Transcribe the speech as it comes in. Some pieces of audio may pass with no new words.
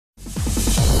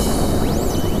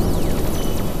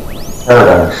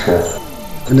Paradigm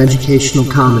Shift, an educational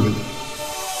comedy.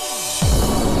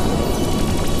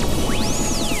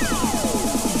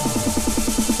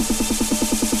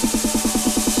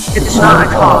 It's not a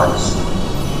cause,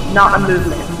 not a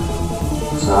movement.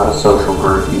 It's not a social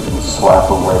group you can slap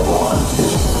a label onto.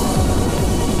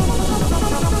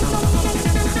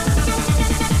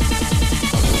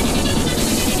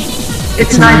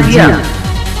 It's an idea.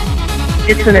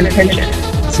 It's an intention.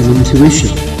 It's an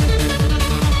intuition.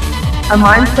 A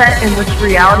mindset in which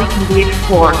reality can be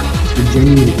explored. It's for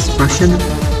genuine expression,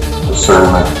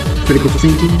 Discernment, critical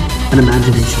thinking, and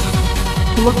imagination.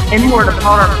 To look inward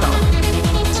upon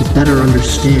ourselves. To better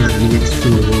understand the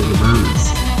external world around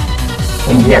us.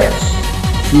 and yes,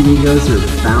 Few egos are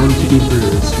bound to be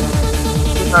bruised.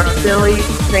 With our silly,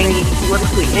 zany,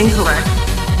 politically incorrect,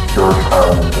 George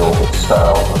Carlin and Bill Hicks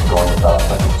style of going about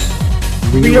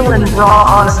things. real and raw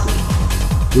honesty.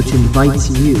 Which invites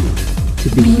you to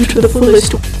be to the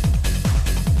fullest.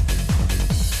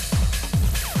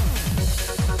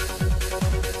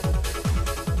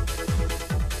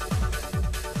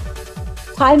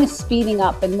 Time is speeding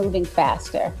up and moving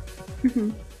faster.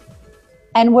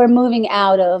 And we're moving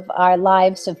out of our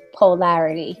lives of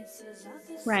polarity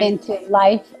into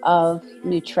life of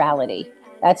neutrality.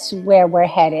 That's where we're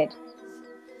headed.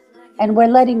 And we're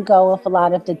letting go of a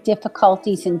lot of the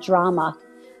difficulties and drama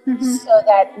so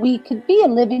that we could be a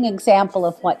living example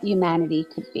of what humanity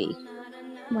could be.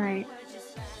 Right.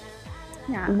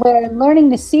 Yeah. We're learning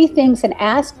to see things and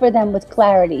ask for them with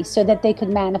clarity so that they could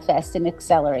manifest in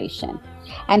acceleration.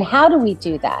 And how do we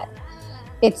do that?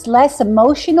 It's less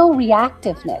emotional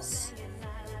reactiveness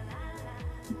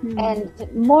and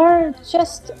more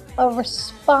just a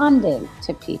responding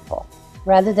to people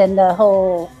rather than the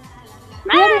whole.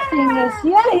 The other thing is,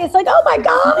 it's like, oh my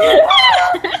God.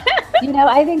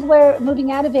 I think we're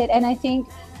moving out of it. And I think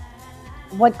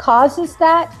what causes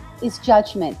that is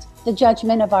judgment, the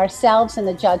judgment of ourselves and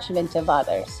the judgment of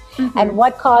others. And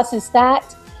what causes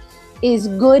that is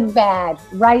good, bad,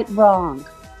 right, wrong,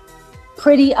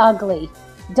 pretty, ugly,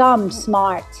 dumb,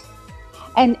 smart,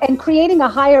 and creating a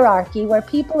hierarchy where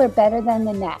people are better than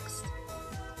the next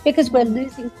because we're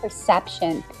losing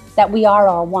perception that we are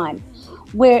all one.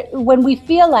 When we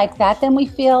feel like that, then we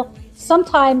feel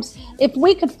sometimes if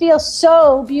we could feel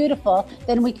so beautiful,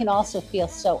 then we can also feel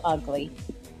so ugly.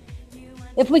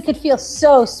 If we could feel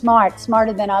so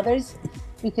smarter than others,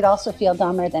 we could also feel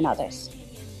dumber than others.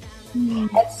 And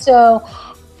so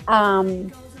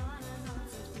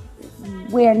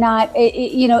we're not,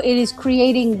 it is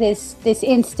creating this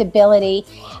instability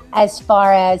as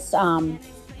far as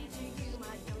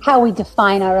how we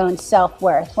define our own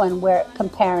self-worth when we're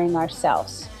comparing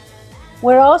ourselves.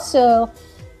 We're also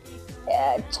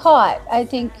taught, I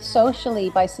think,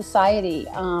 socially by society,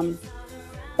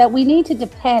 that we need to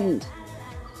depend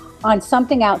on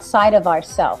something outside of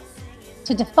ourselves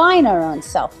to define our own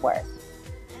self-worth.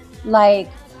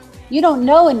 Like, you don't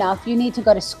know enough, you need to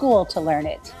go to school to learn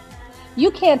it.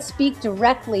 You can't speak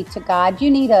directly to God.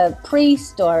 You need a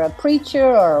priest or a preacher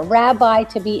or a rabbi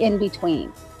to be in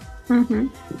between.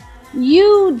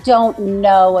 You don't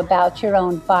know about your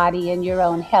own body and your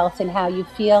own health and how you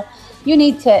feel. You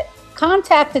need to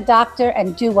contact the doctor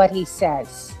and do what he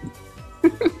says.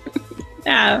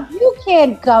 You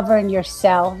can't govern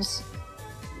yourselves.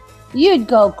 You'd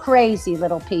go crazy,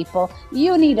 little people.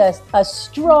 You need a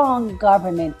strong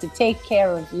government to take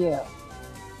care of you.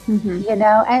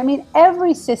 I mean,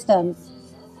 every system,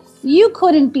 you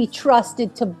couldn't be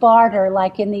trusted to barter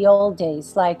like in the old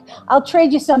days. Like, I'll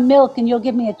trade you some milk and you'll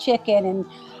give me a chicken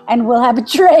and we'll have a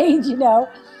trade,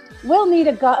 We'll need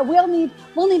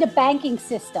a banking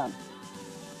system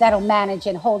that'll manage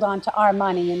and hold on to our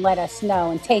money and let us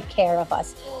know and take care of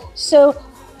us. So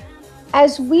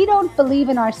as we don't believe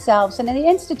in ourselves, and in the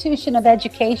institution of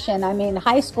education,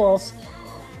 high schools,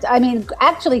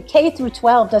 actually K through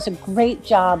 12 does a great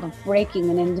job of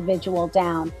breaking an individual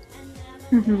down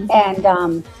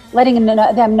and letting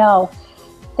them know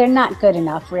they're not good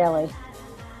enough, really.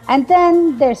 And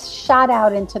then they're shot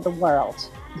out into the world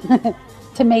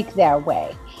to make their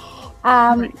way.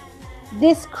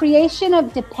 This creation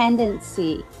of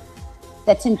dependency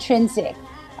that's intrinsic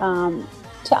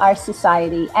to our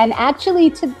society and actually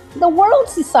to the world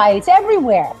societies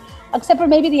everywhere, except for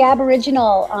maybe the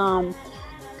Aboriginal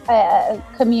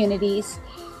communities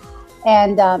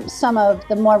and some of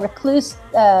the more reclusive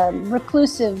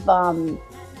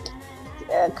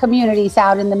communities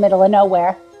out in the middle of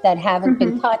nowhere that haven't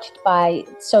been touched by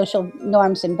social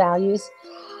norms and values.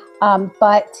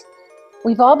 But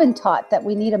we've all been taught that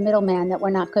we need a middleman, that we're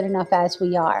not good enough as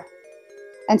we are.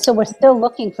 And so we're still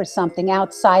looking for something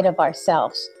outside of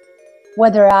ourselves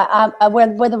whether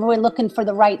we're looking for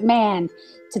the right man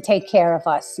to take care of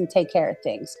us and take care of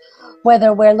things,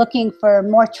 whether we're looking for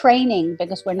more training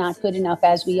because we're not good enough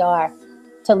as we are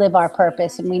to live our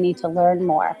purpose and we need to learn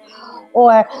more,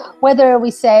 or whether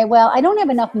we say, well, I don't have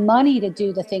enough money to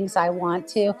do the things I want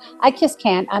to. I just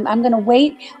can't. I'm going to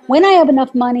wait. When I have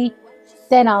enough money,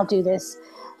 then I'll do this.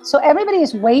 So everybody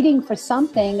is waiting for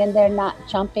something and they're not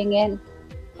jumping in.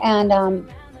 And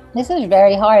this is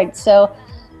very hard. So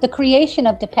the creation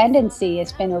of dependency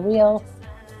has been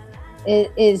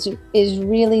is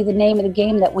really the name of the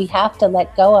game that we have to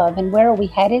let go of. And where are we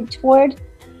headed toward?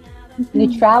 Mm-hmm.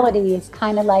 Neutrality is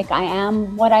kind of like, I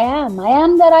am what I am. I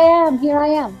am that I am. Here I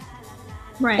am.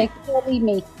 Right. Take it or leave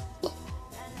me.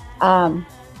 Am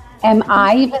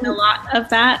I even a lot of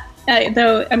that?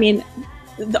 Though, I mean,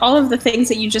 all of the things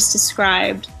that you just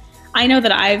described, I know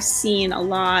that I've seen a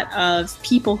lot of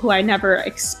people who I never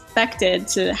expected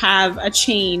to have a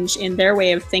change in their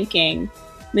way of thinking,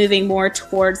 moving more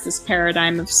towards this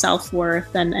paradigm of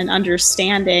self-worth and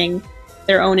understanding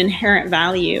their own inherent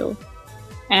value.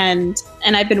 And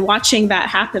I've been watching that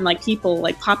happen, like people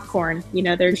like popcorn, you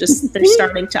know, they're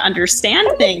starting to understand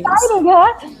things. Exciting,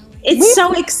 huh? It's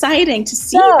so exciting to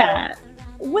see that.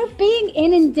 We're being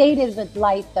inundated with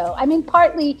light, though. I mean,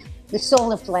 partly the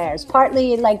solar flares,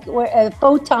 partly like a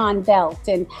photon belt,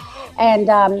 and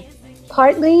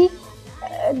partly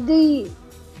the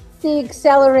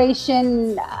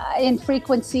acceleration in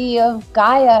frequency of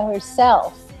Gaia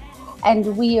herself.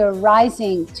 And we are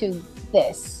rising to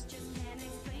this.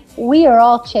 We are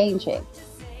all changing.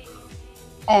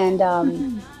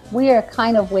 And we are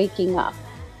kind of waking up.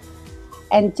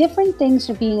 And different things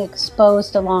are being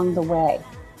exposed along the way.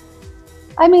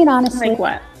 I mean, honestly. Like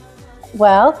what?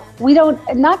 Well,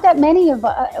 not that many of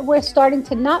us, we're starting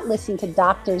to not listen to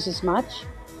doctors as much.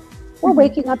 We're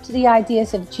waking up to the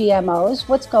ideas of GMOs.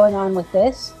 What's going on with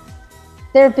this?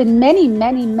 There have been many,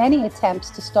 many, many attempts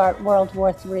to start World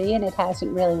War III, and it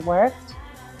hasn't really worked.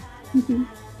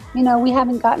 You know, we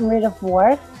haven't gotten rid of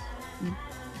war,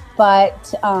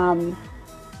 but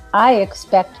I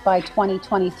expect by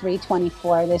 2023,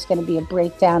 24, there's going to be a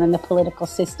breakdown in the political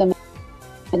system,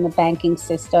 in the banking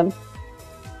system.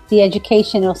 The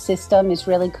educational system is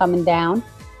really coming down.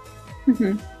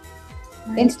 Right.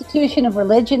 Institution of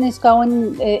religion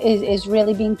is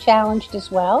really being challenged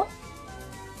as well.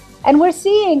 And we're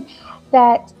seeing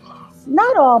that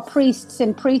not all priests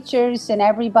and preachers and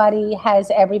everybody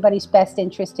has everybody's best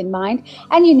interest in mind.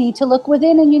 And you need to look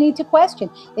within and you need to question,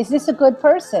 is this a good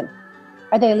person?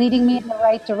 Are they leading me in the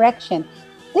right direction?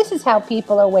 This is how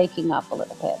people are waking up a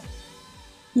little bit.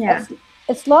 Yeah.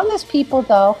 As long as people,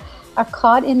 though, are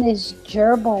caught in this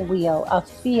gerbil wheel of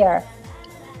fear,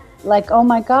 like, oh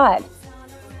my God,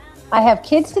 I have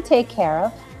kids to take care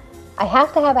of. I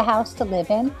have to have a house to live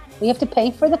in. We have to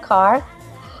pay for the car.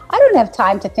 I don't have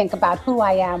time to think about who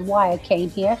I am, why I came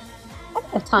here. I don't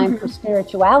have time for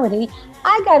spirituality.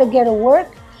 I got to get to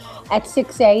work at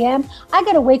 6 a.m. I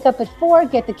got to wake up at 4,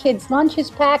 get the kids' lunches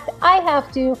packed. I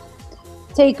have to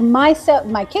take my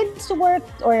kids to work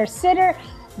or a sitter,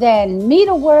 then me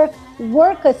to work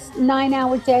a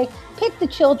 9-hour day, pick the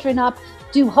children up,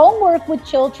 do homework with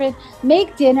children,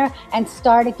 make dinner, and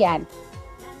start again.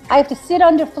 I have to sit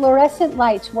under fluorescent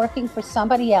lights working for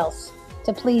somebody else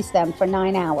to please them for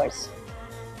 9 hours,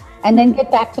 and then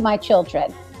get back to my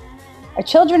children. Our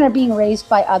children are being raised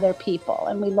by other people,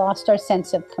 and we lost our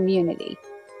sense of community.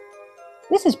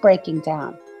 This is breaking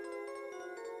down.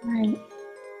 Right.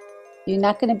 You're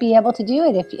not going to be able to do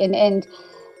it and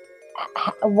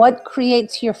what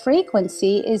creates your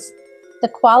frequency is the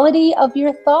quality of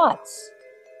your thoughts.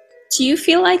 Do you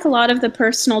feel like a lot of the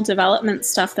personal development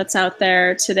stuff that's out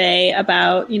there today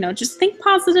about, you know, just think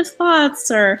positive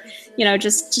thoughts or, you know,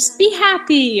 just be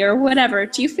happy or whatever,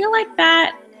 do you feel like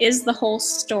that is the whole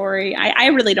story? I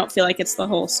really don't feel like it's the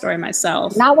whole story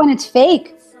myself. Not when it's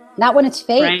fake. Not when it's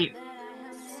fake. Right.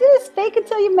 Just fake it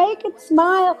till you make it,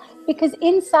 smile, because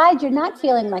inside you're not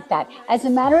feeling like that. As a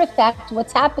matter of fact,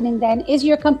 what's happening then is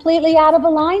you're completely out of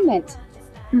alignment.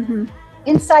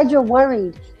 Inside you're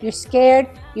worried, you're scared,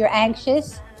 you're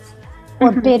anxious,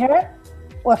 or bitter,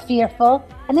 or fearful,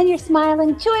 and then you're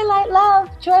smiling, joy, light,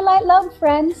 love,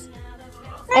 friends.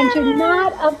 And you're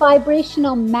not a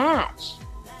vibrational match.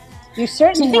 You're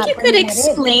certainly not. Do you think you could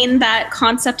explain that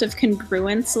concept of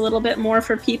congruence a little bit more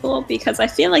for people? Because I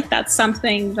feel like that's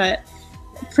something that,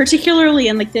 particularly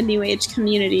in like the New Age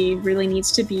community, really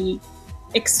needs to be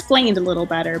explained a little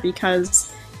better,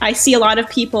 because I see a lot of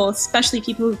people, especially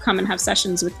people who come and have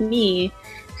sessions with me,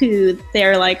 who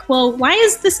they're like, well, why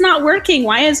is this not working?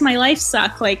 Why is my life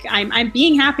suck? Like, I'm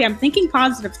being happy. I'm thinking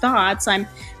positive thoughts. I'm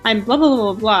blah, blah,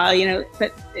 blah, blah, you know,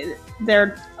 but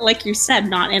they're, like you said,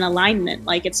 not in alignment.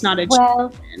 Like, it's not a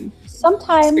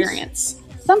sometimes experience.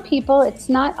 Some people, it's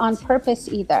not on purpose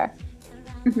either.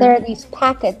 There are these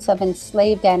packets of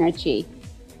enslaved energy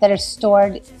that are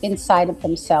stored inside of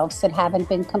themselves that haven't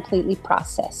been completely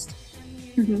processed,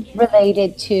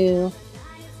 related to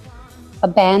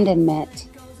abandonment,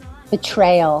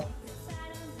 betrayal,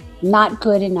 not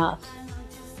good enough,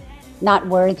 not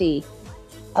worthy.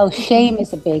 Oh, shame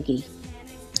is a biggie.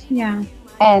 Yeah.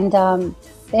 And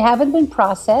they haven't been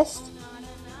processed,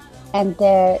 and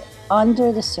they're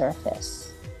under the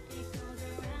surface.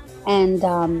 And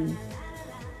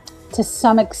to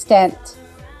some extent,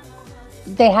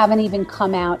 they haven't even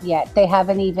come out yet. They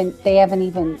haven't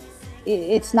even,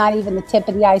 it's not even the tip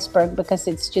of the iceberg, because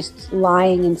it's just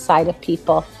lying inside of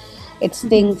people. It's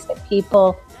things that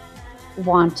people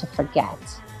want to forget.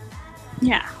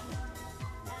 Yeah.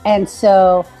 And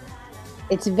so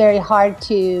it's very hard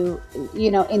to,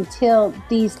 you know, until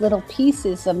these little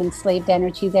pieces of enslaved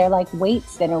energy, they're like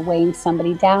weights that are weighing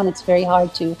somebody down. It's very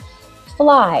hard to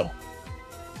fly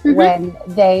when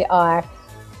they are,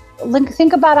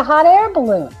 think about a hot air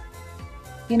balloon.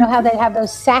 You know how they have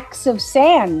those sacks of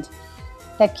sand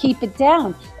that keep it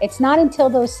down. It's not until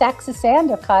those sacks of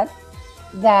sand are cut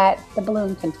that the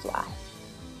balloon can fly.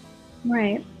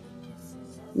 Right.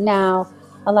 Now,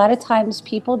 a lot of times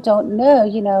people don't know,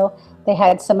 you know, they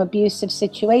had some abusive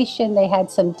situation, they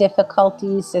had some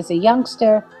difficulties as a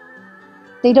youngster.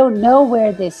 They don't know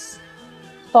where this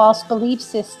false belief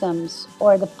systems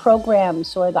or the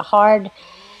programs or the hard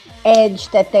edge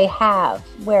that they have,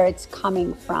 where it's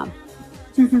coming from.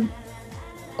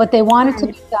 But they want it to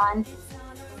be done,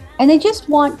 and they just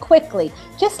want quickly,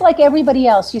 just like everybody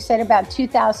else. You said about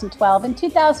 2012. In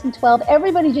 2012,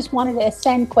 everybody just wanted to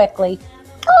ascend quickly.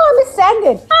 Oh, I'm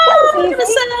ascended. I'm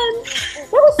ascend.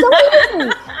 That was so easy.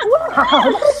 Wow,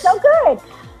 that was so good.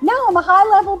 Now I'm a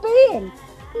high-level being.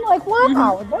 I'm like,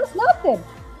 wow, that was nothing.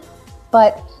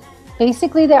 But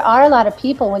basically, there are a lot of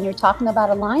people, when you're talking about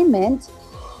alignment,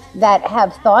 that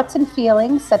have thoughts and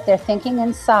feelings that they're thinking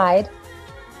inside,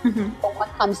 but what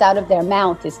comes out of their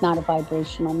mouth is not a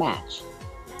vibrational match.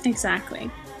 Exactly.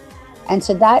 And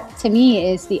so that, to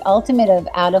me, is the ultimate of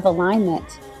out of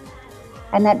alignment.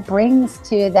 And that brings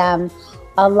to them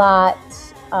a lot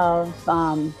of,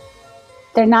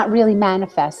 they're not really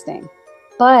manifesting.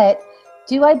 But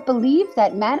do I believe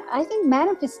that, I think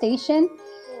manifestation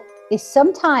is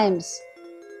sometimes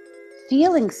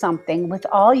feeling something with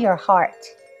all your heart.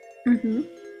 You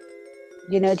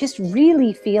know, just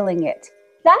really feeling it.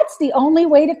 That's the only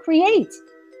way to create.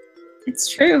 It's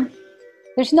true.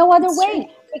 There's no other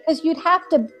way, because you'd have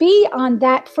to be on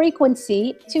that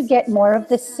frequency to get more of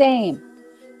the same.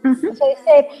 So I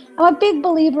say, I'm a big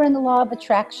believer in the law of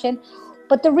attraction,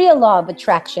 but the real law of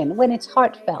attraction, when it's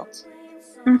heartfelt,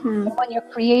 and when you're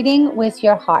creating with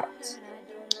your heart.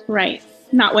 Right.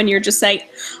 Not when you're just saying,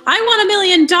 I want $1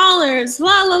 million,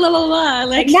 la la la la la.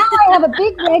 Like, now I have a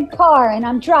big red car and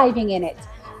I'm driving in it.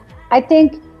 I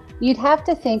think you'd have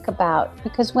to think about,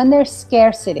 because when there's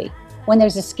scarcity, when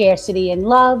there's a scarcity in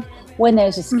love, when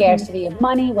there's a scarcity of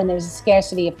money, when there's a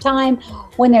scarcity of time,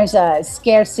 when there's a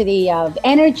scarcity of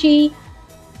energy,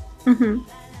 you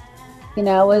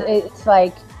know, it's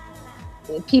like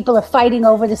people are fighting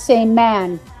over the same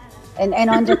man. And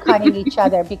undercutting each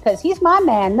other because he's my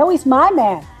man. No, he's my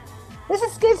man.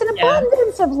 It's an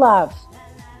abundance of love.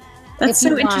 That's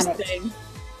so interesting.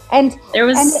 And there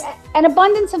was an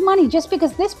abundance of money. Just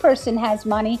because this person has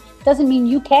money doesn't mean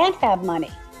you can't have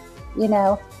money. You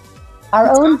know,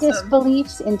 our own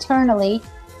disbeliefs internally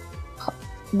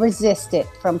resist it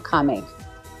from coming.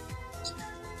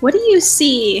 What do you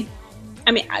see?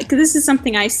 I mean, this is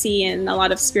something I see in a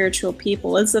lot of spiritual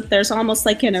people, is that there's almost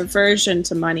like an aversion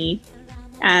to money,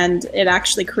 and it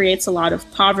actually creates a lot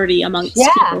of poverty amongst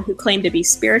people who claim to be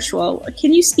spiritual.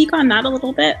 Can you speak on that a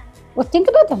little bit? Well, think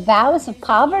about the vows of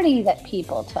poverty that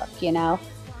people took, you know,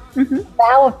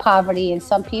 vow of poverty. And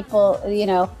some people, you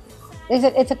know,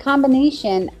 it's a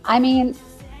combination. I mean,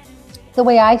 the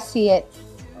way I see it,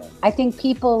 I think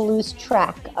people lose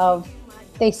track of,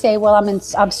 they say, well, I'm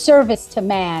of service to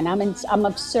man. I'm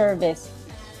of service.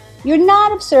 You're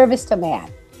not of service to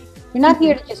man. You're not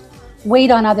here to just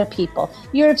wait on other people.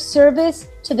 You're of service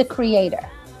to the Creator.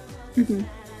 You're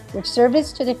of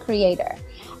service to the Creator.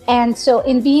 And so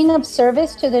in being of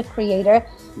service to the Creator,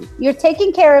 you're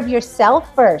taking care of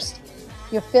yourself first.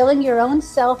 You're filling your own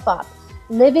self up,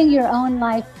 living your own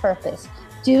life purpose,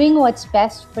 doing what's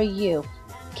best for you,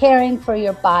 caring for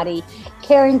your body,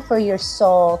 caring for your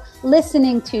soul,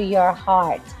 listening to your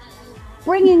heart,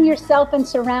 bringing yourself and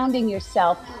surrounding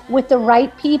yourself with the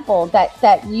right people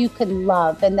that you can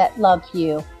love and that love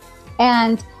you,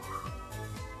 and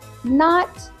not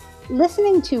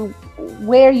listening to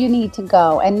where you need to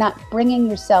go and not bringing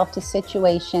yourself to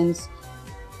situations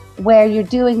where you're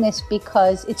doing this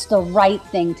because it's the right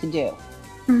thing to do,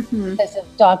 because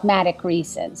of dogmatic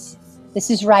reasons. This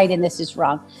is right and this is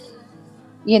wrong,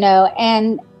 you know.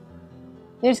 And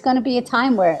there's going to be a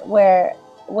time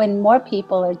when more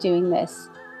people are doing this,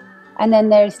 and then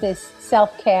there's this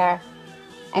self-care,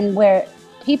 and where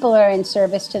people are in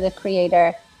service to the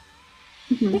Creator.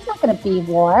 There's not going to be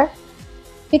war,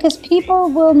 because people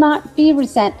will not be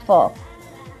resentful.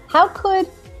 How could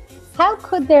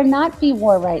there not be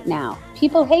war right now?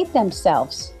 People hate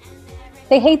themselves.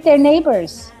 They hate their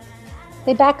neighbors.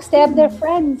 They backstab their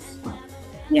friends.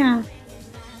 Yeah.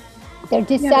 They're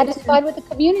dissatisfied with the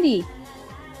community.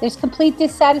 There's complete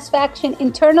dissatisfaction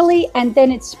internally, and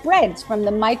then it spreads from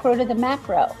the micro to the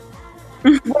macro.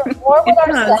 We're at war with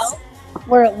ourselves.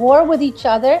 We're at war with each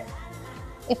other.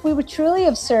 If we were truly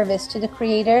of service to the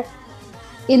Creator,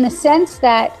 in the sense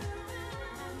that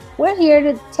we're here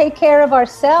to take care of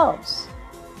ourselves,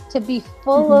 to be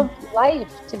full of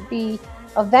life, to be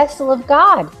a vessel of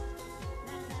God,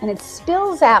 and it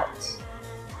spills out.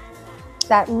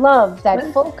 That love,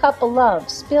 that full cup of love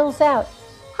spills out.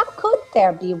 How could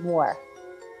there be war?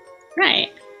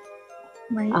 Right.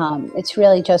 It's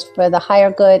really just for the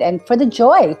higher good and for the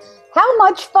joy. How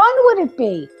much fun would it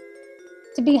be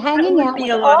to be hanging out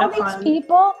with all these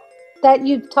people that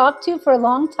you've talked to for a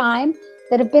long time,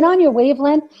 that have been on your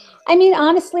wavelength? I mean,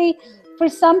 honestly, for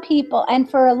some people, and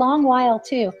for a long while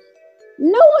too,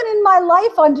 no one in my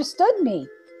life understood me.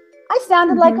 I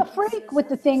sounded like a freak with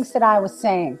the things that I was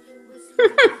saying.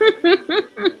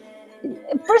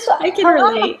 First, I can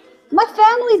relate. My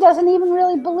family doesn't even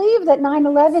really believe that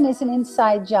 9/11 is an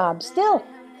inside job still.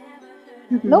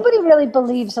 Nobody really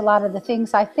believes a lot of the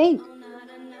things I think.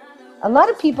 A lot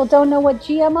of people don't know what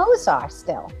GMOs are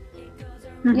still.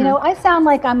 You know, I sound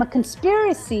like I'm a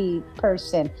conspiracy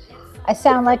person. I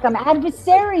sound like I'm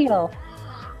adversarial.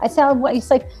 It's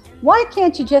like, why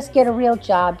can't you just get a real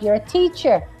job? You're a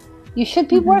teacher. You should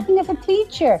be working as a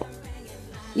teacher.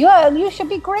 You should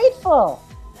be grateful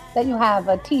that you have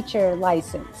a teacher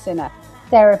license and a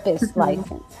therapist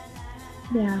license.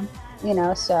 Yeah. You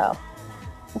know, so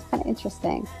it's kind of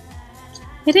interesting.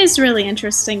 It is really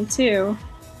interesting too.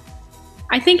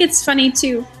 I think it's funny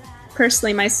too,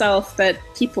 personally myself, that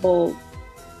people,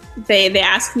 they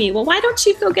ask me, well, why don't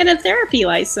you go get a therapy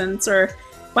license? Or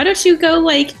why don't you go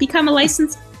like become a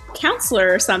licensed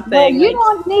counselor or something? Well, you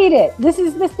don't need it. This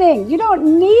is the thing. You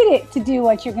don't need it to do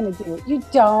what you're going to do. You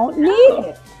don't need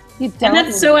it. You don't. And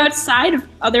that's so outside of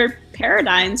other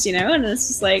paradigms, you know? And it's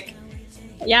just like,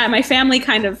 yeah, my family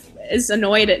kind of is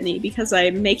annoyed at me because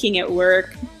I'm making it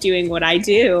work, doing what I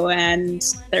do. And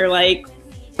they're like,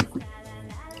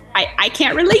 I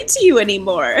can't relate to you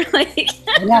anymore. Like,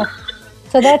 yeah.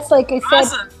 So that's like I said.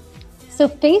 Awesome. So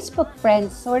Facebook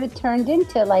friends sort of turned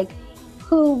into like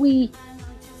who we,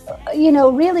 you know,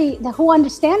 really who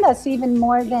understand us even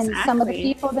more than some of the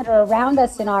people that are around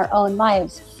us in our own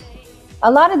lives. A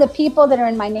lot of the people that are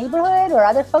in my neighborhood or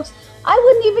other folks, I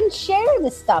wouldn't even share the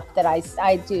stuff that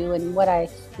I do and what I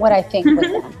think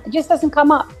with them. It just doesn't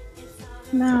come up.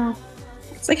 No.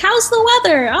 It's like, how's the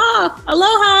weather? Oh,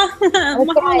 aloha.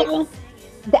 Mahalo.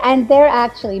 And they're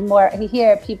actually more,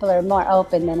 here people are more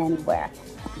open than anywhere.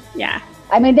 Yeah.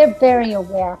 I mean, they're very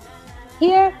aware.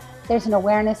 Here, there's an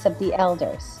awareness of the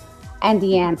elders and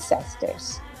the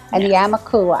ancestors and the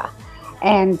Amakua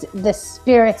and the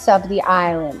spirits of the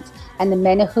island and the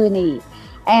Menehune.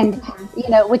 And, you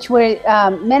know, which were,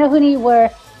 Menehune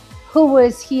were who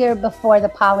was here before the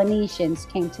Polynesians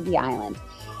came to the island.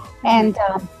 And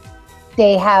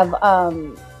they have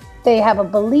a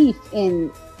belief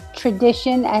in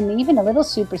tradition and even a little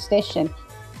superstition,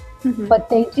 but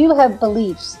they do have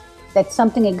beliefs that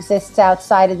something exists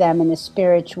outside of them in the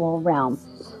spiritual realm,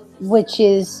 which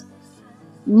is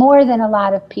more than a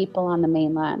lot of people on the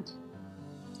mainland.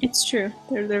 It's true.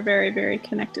 They're very, very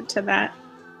connected to that.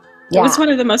 Yeah. It was one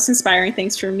of the most inspiring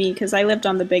things for me because I lived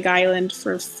on the Big Island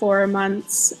for 4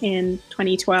 months in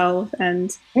 2012,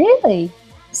 and really,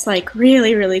 it's like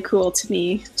really, really cool to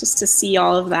me just to see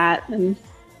all of that and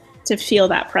to feel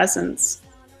that presence.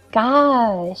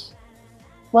 Gosh,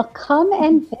 well, come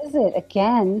and visit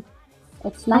again.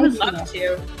 It's nice. I would love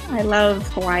to. I love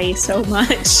Hawaii so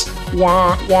much.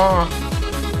 Yeah.